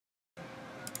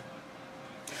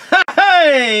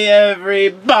Hey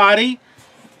everybody!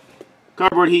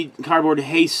 Cardboard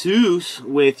Jesus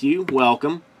with you.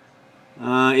 Welcome.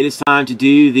 It is time to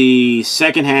do the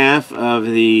second half of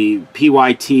the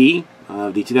PYT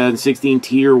of the 2016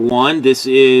 Tier 1. This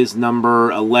is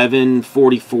number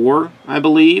 1144, I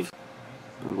believe.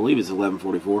 I believe it's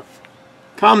 1144.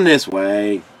 Come this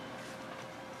way.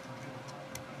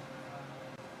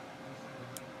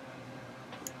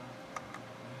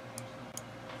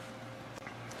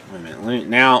 Wait a minute.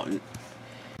 Now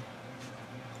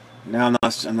I'm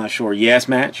not sure. Yes,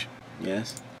 match.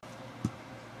 Yes.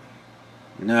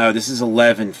 No, this is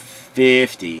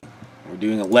 1150. We're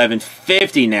doing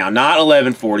 1150 now, not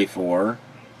 1144.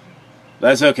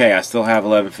 That's okay. I still have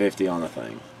 1150 on the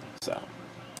thing. So,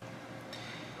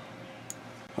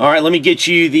 all right. Let me get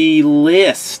you the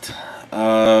list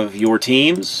of your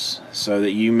teams so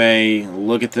that you may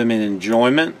look at them in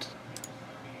enjoyment.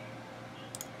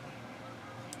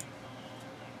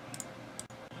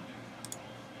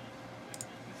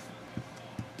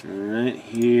 Alright,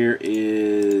 here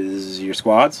is your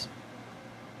squads.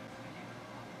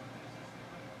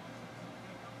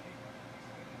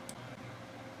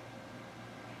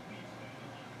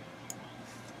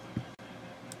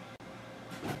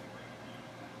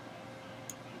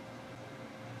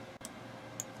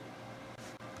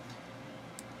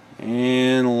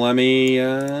 And let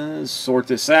me sort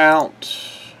this out.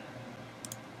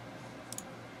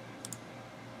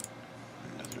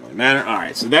 Doesn't really matter.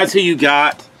 Alright, so that's who you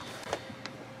got.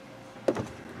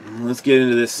 Let's get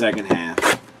into this second half.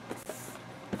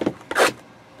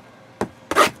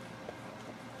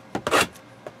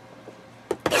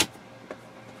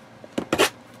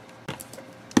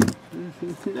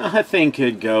 Nothing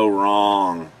could go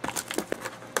wrong.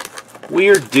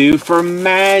 We're due for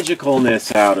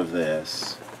magicalness out of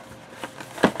this.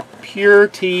 Pure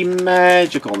tea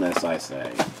magicalness, I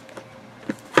say.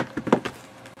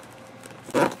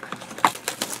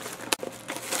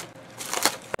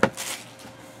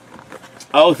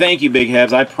 Oh, thank you, Big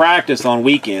Hebs. I practice on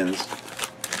weekends.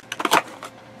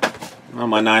 Oh,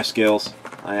 my knife skills.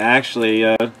 I actually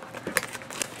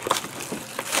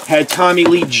had Tommy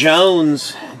Lee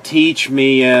Jones teach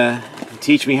me how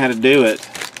to do it.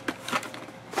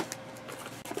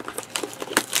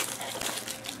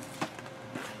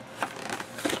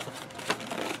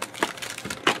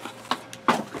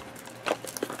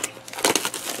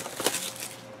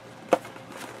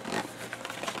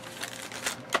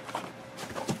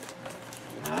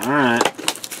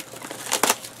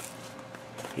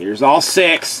 Here's all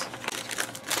six.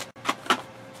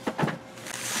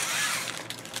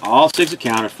 All six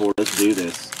accounted for. Let's do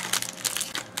this.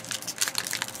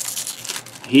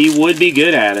 He would be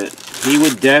good at it. He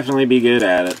would definitely be good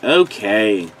at it.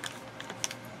 Okay.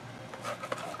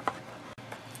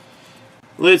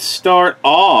 Let's start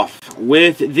off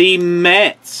with the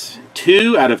Mets.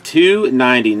 2 out of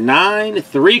 299.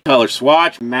 3-color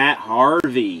swatch, Matt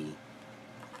Harvey.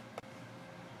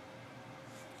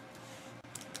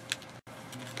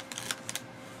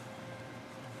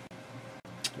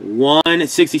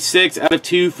 $166 out of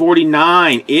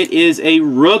 249. It is a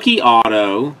rookie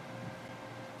auto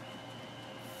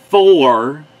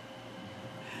for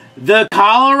the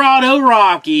Colorado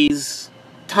Rockies.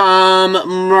 Tom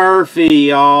Murphy,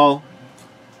 y'all.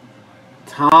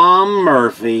 Tom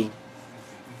Murphy.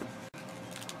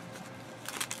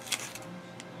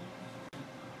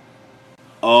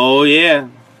 Oh, yeah.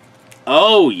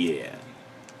 Oh, yeah.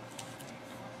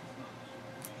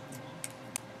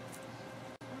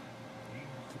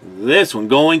 This one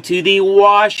going to the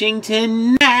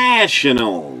Washington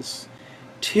Nationals.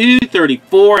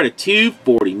 234 out of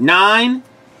 249.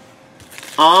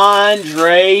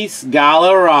 Andres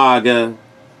Galarraga.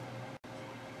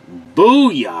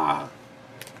 Booyah.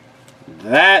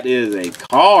 That is a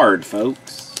card,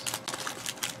 folks.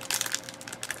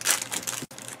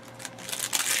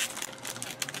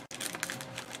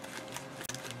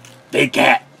 Big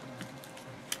cat.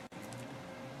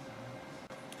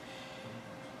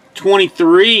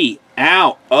 23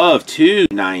 out of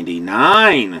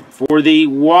 299 for the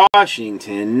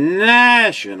Washington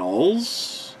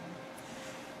Nationals.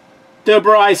 To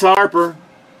Bryce Harper.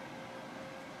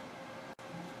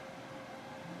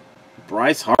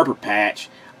 Bryce Harper patch.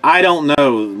 I don't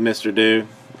know, Mr. Do.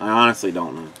 I honestly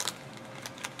don't know.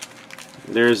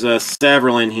 There's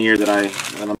several in here that I'm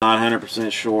not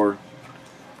 100% sure.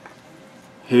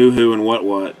 Who, and what.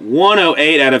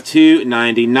 108 out of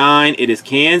 299. It is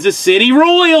Kansas City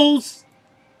Royals.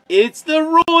 It's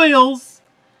the Royals.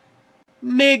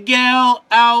 Miguel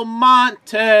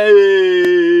Almonte.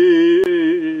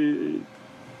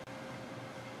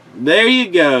 There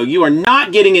you go. You are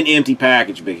not getting an empty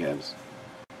package, Big Heads.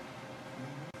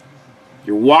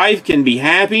 Your wife can be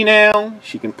happy now.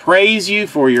 She can praise you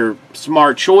for your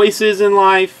smart choices in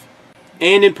life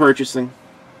and in purchasing.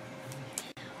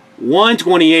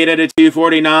 128 out of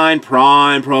 249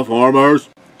 prime performers.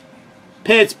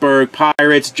 Pittsburgh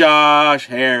Pirates, Josh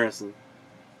Harrison.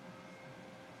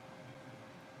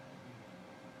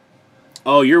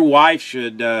 Oh, your wife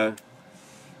should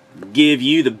give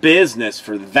you the business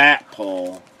for that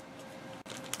pull.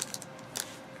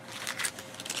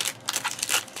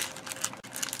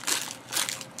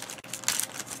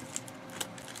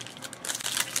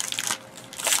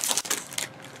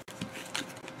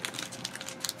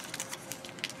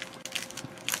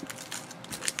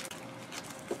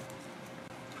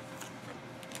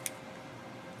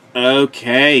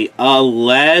 Okay,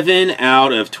 11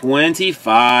 out of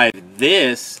 25.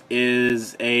 This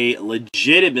is a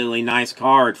legitimately nice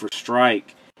card for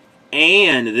Strike.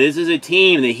 And this is a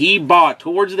team that he bought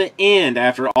towards the end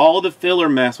after all the filler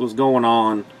mess was going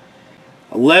on.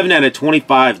 11 out of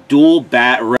 25, dual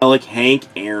bat relic Hank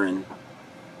Aaron.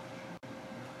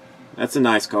 That's a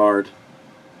nice card.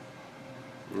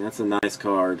 That's a nice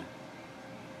card.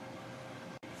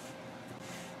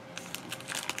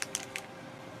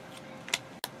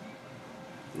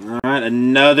 Alright,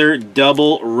 another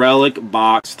double relic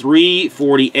box.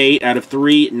 348 out of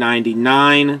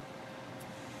 399.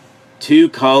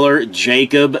 Two-color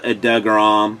Jacob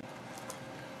deGrom.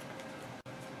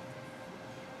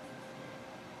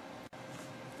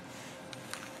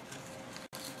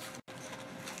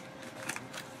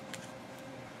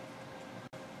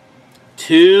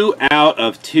 Two out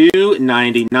of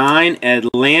 299.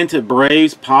 Atlanta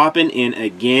Braves popping in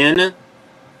again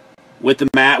with the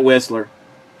Matt Whistler.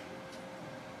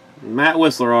 Matt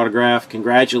Whistler autograph.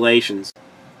 Congratulations.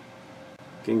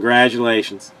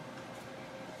 Congratulations.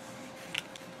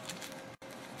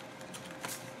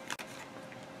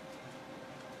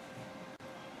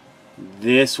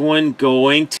 This one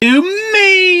going to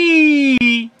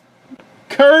me!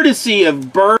 Courtesy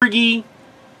of Bergie.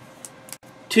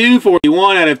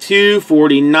 241 out of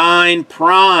 249.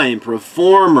 Prime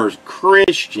Performers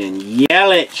Christian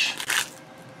Yelich.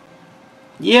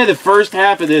 Yeah, the first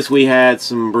half of this we had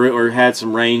some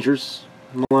Rangers.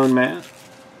 Malone Matt.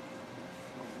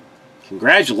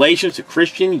 Congratulations to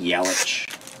Christian Yelich.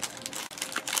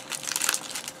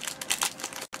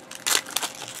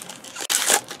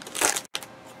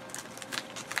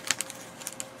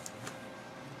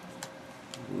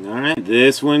 Alright,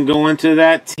 this one going to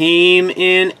that team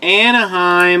in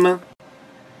Anaheim.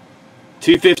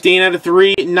 215 out of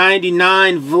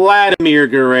 399, Vladimir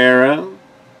Guerrero.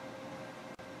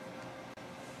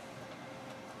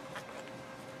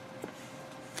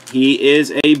 He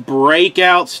is a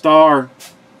breakout star.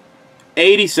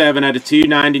 87 out of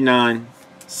 299.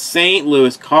 St.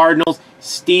 Louis Cardinals,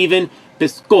 Steven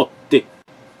Piscotty.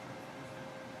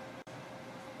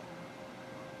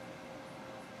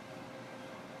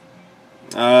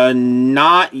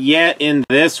 Not yet in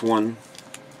this one.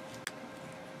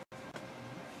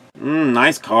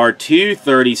 Nice card.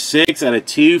 236 out of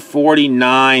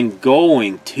 249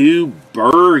 going to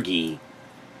Bergie.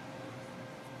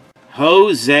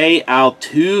 Jose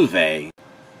Altuve. Did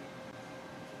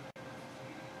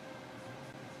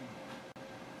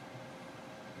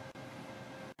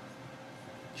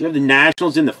you have the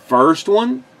Nationals in the first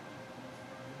one?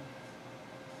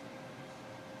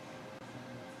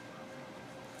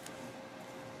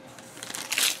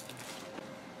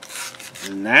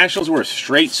 The Nationals were a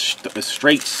straight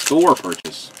store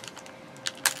purchase.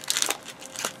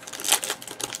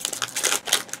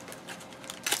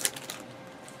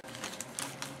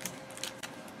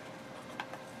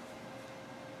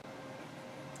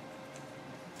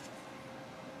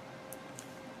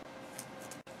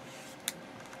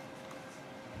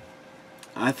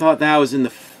 I thought that was in the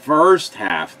first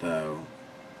half, though.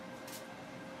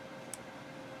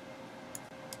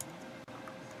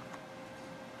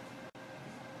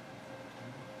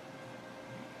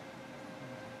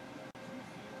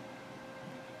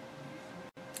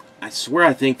 I swear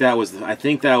I think that was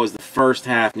the first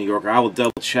half, New Yorker. I will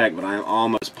double check, but I am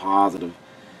almost positive.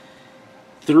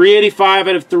 385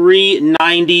 out of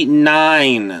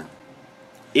 399.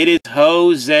 It is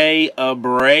Jose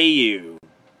Abreu.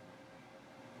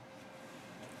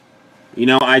 You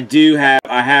know, I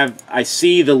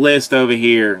see the list over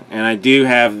here, and I do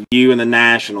have you and the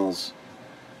Nationals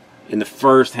in the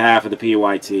first half of the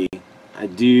PYT.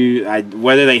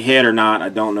 Whether they hit or not, I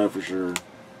don't know for sure.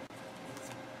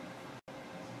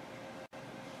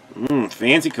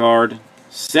 Fancy card.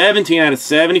 17 out of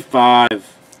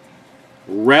 75.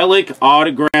 Relic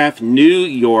autograph, New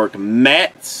York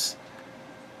Mets,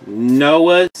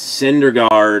 Noah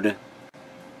Syndergaard.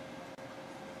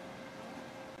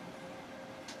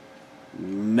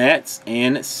 Mets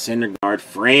and Syndergaard.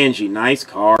 Frangie, nice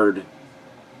card.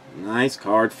 Nice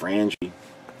card, Frangie.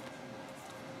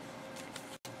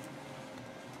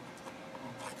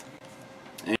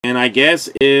 And I guess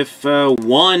if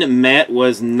one Met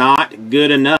was not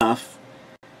good enough,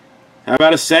 how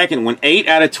about a second one? 8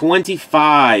 out of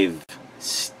 25.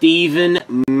 Steven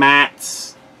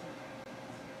Matz.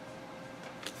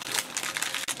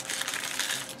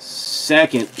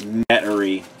 Second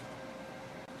Mettery.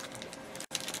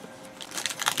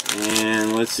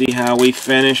 And let's see how we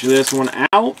finish this one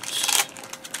out.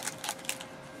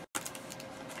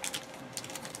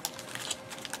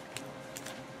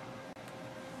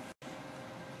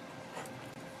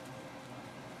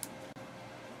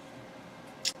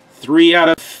 Three out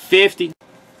of 50.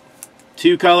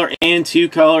 Two-color and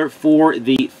two-color for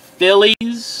the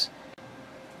Phillies.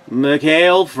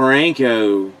 Mikael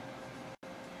Franco.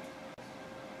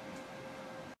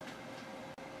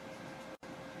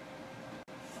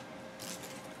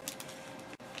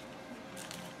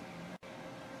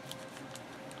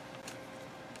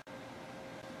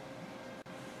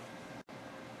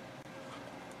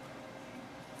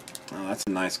 Oh, that's a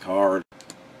nice card.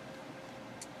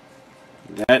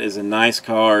 That is a nice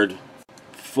card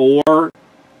for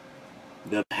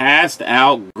the passed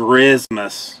out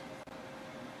Grismas.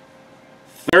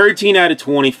 13 out of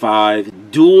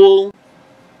 25. Dual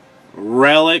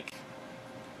relic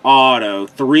auto.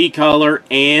 3-color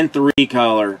and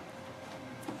 3-color.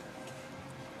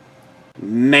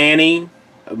 Manny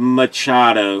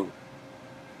Machado.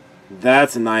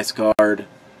 That's a nice card.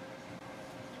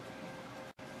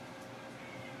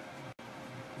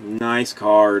 Nice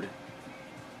card.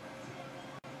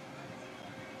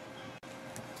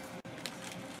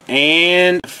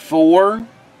 And 4.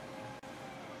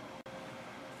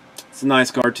 It's a nice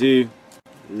card too.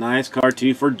 Nice card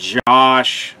too for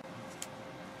Josh.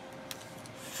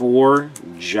 For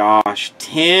Josh.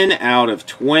 10 out of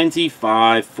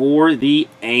 25 for the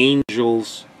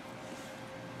Angels.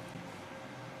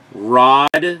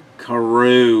 Rod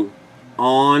Carew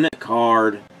on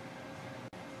card.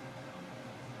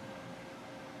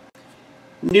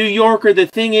 New Yorker, the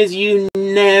thing is, you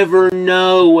never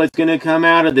know what's going to come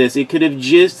out of this. It could have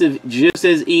just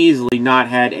as easily not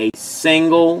had a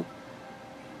single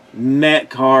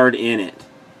Met card in it.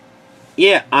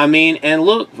 Yeah, I mean, and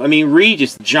look, I mean,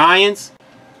 Regis, Giants,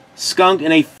 skunked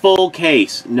in a full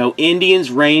case. No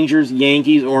Indians, Rangers,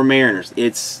 Yankees, or Mariners.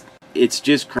 It's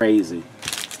just crazy.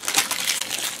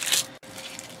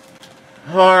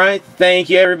 All right,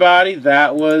 thank you, everybody.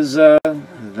 That was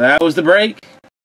the break.